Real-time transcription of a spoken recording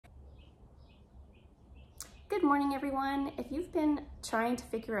Good morning, everyone. If you've been trying to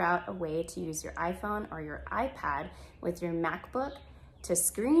figure out a way to use your iPhone or your iPad with your MacBook to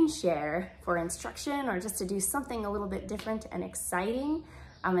screen share for instruction or just to do something a little bit different and exciting,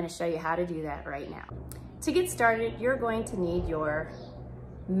 I'm going to show you how to do that right now. To get started, you're going to need your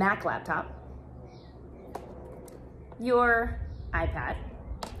Mac laptop, your iPad,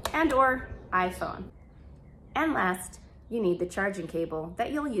 and or iPhone. And last, you need the charging cable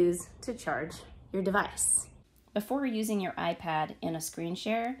that you'll use to charge your device. Before using your iPad in a screen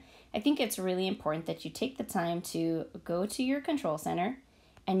share, I think it's really important that you take the time to go to your control center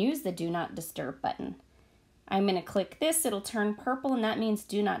and use the Do Not Disturb button. I'm going to click this, it'll turn purple, and that means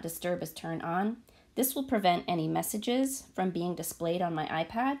Do Not Disturb is turned on. This will prevent any messages from being displayed on my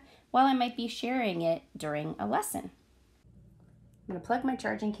iPad while I might be sharing it during a lesson. I'm going to plug my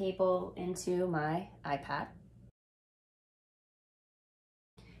charging cable into my iPad.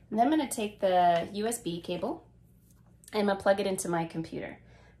 And then I'm going to take the USB cable and I'm going to plug it into my computer.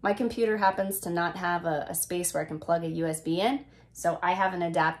 My computer happens to not have a space where I can plug a USB in, so I have an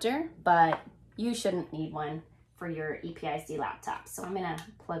adapter, but you shouldn't need one for your EPIC laptop. So I'm going to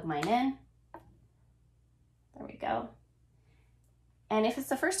plug mine in. There we go. And if it's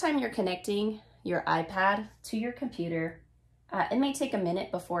the first time you're connecting your iPad to your computer, it may take a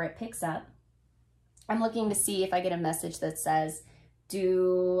minute before it picks up. I'm looking to see if I get a message that says,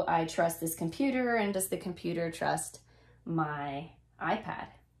 do I trust this computer, and does the computer trust my iPad?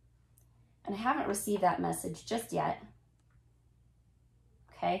 And I haven't received that message just yet.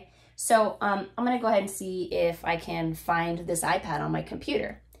 Okay, so I'm going to go ahead and see if I can find this iPad on my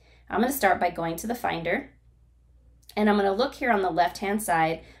computer. I'm going to start by going to the Finder, and I'm going to look here on the left-hand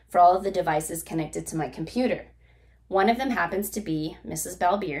side for all of the devices connected to my computer. One of them happens to be Mrs.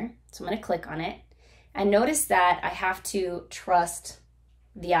 Balbier, so I'm going to click on it. And notice that I have to trust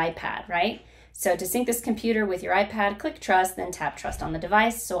the iPad, right? So to sync this computer with your iPad, click Trust, then tap Trust on the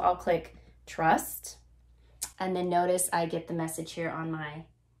device. So I'll click Trust, and then notice I get the message here on my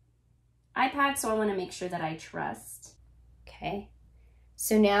iPad, so I want to make sure that I trust. Okay,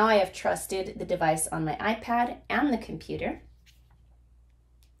 so now I have trusted the device on my iPad and the computer.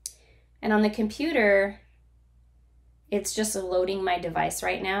 And on the computer, it's just loading my device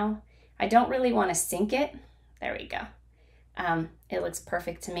right now. I don't really want to sync it. There we go. It looks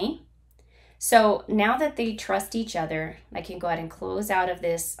perfect to me. So now that they trust each other, I can go ahead and close out of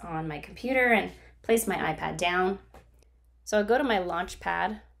this on my computer and place my iPad down. So I'll go to my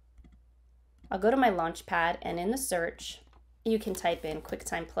Launchpad. And in the search, you can type in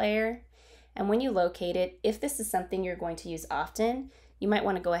QuickTime Player. And when you locate it, if this is something you're going to use often, you might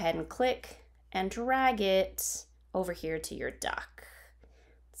want to go ahead and click and drag it over here to your dock.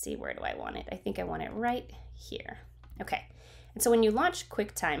 Let's see, where do I want it? I think I want it right here. Okay, and so when you launch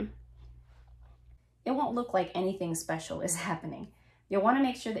QuickTime, it won't look like anything special is happening. You'll want to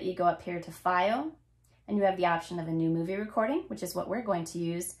make sure that you go up here to File, and you have the option of a new movie recording, which is what we're going to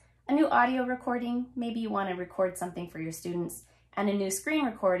use, a new audio recording, maybe you want to record something for your students, and a new screen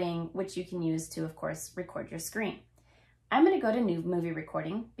recording, which you can use to, of course, record your screen. I'm going to go to New Movie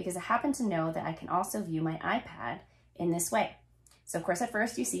Recording because I happen to know that I can also view my iPad in this way. So, of course, at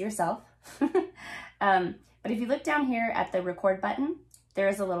first you see yourself, but if you look down here at the Record button, there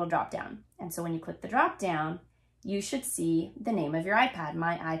is a little drop down. And so when you click the drop down, you should see the name of your iPad.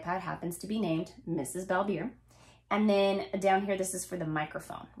 My iPad happens to be named Mrs. Balbier. And then down here, this is for the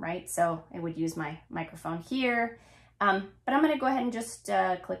microphone, right? So I would use my microphone here. But I'm going to go ahead and just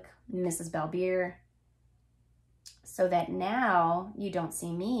click Mrs. Balbier so that now you don't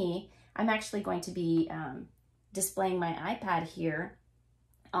see me. I'm actually going to be displaying my iPad here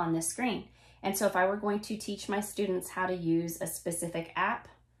on the screen. And so if I were going to teach my students how to use a specific app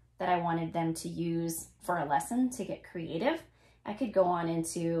that I wanted them to use for a lesson to get creative, I could go on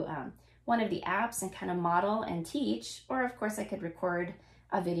into one of the apps and kind of model and teach, or of course I could record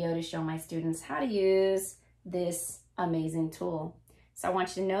a video to show my students how to use this amazing tool. So I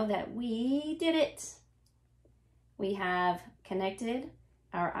want you to know that we did it. We have connected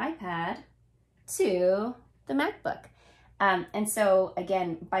our iPad to the MacBook. And so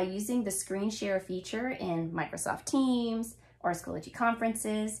again, by using the screen share feature in Microsoft Teams or Schoology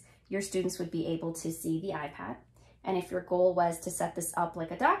conferences, your students would be able to see the iPad. And if your goal was to set this up like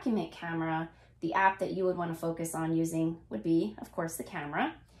a document camera, the app that you would want to focus on using would be, of course, the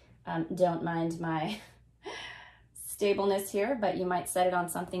camera. Don't mind my stableness here, but you might set it on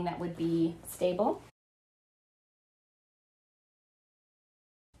something that would be stable.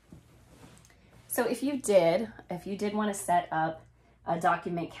 So if you did want to set up a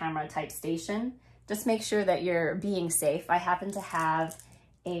document camera type station, just make sure that you're being safe. I happen to have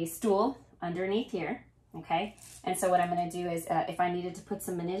a stool underneath here. Okay, and so what I'm going to do is if I needed to put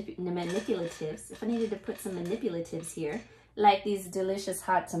some manipulatives here, like these delicious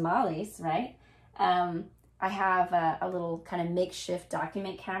hot tamales, right? I have a little kind of makeshift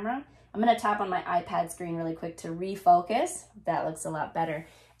document camera. I'm going to tap on my iPad screen really quick to refocus. That looks a lot better.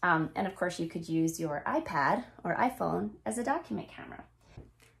 And of course you could use your iPad or iPhone as a document camera.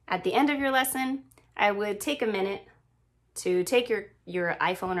 At the end of your lesson, I would take a minute to take your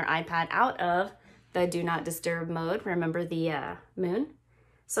iPhone or iPad out of the do not disturb mode. Remember the moon,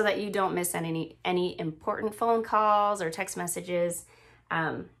 so that you don't miss any important phone calls or text messages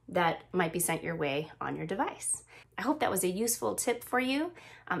that might be sent your way on your device. I hope that was a useful tip for you.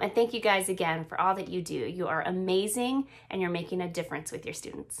 And thank you guys again for all that you do. You are amazing and you're making a difference with your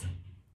students.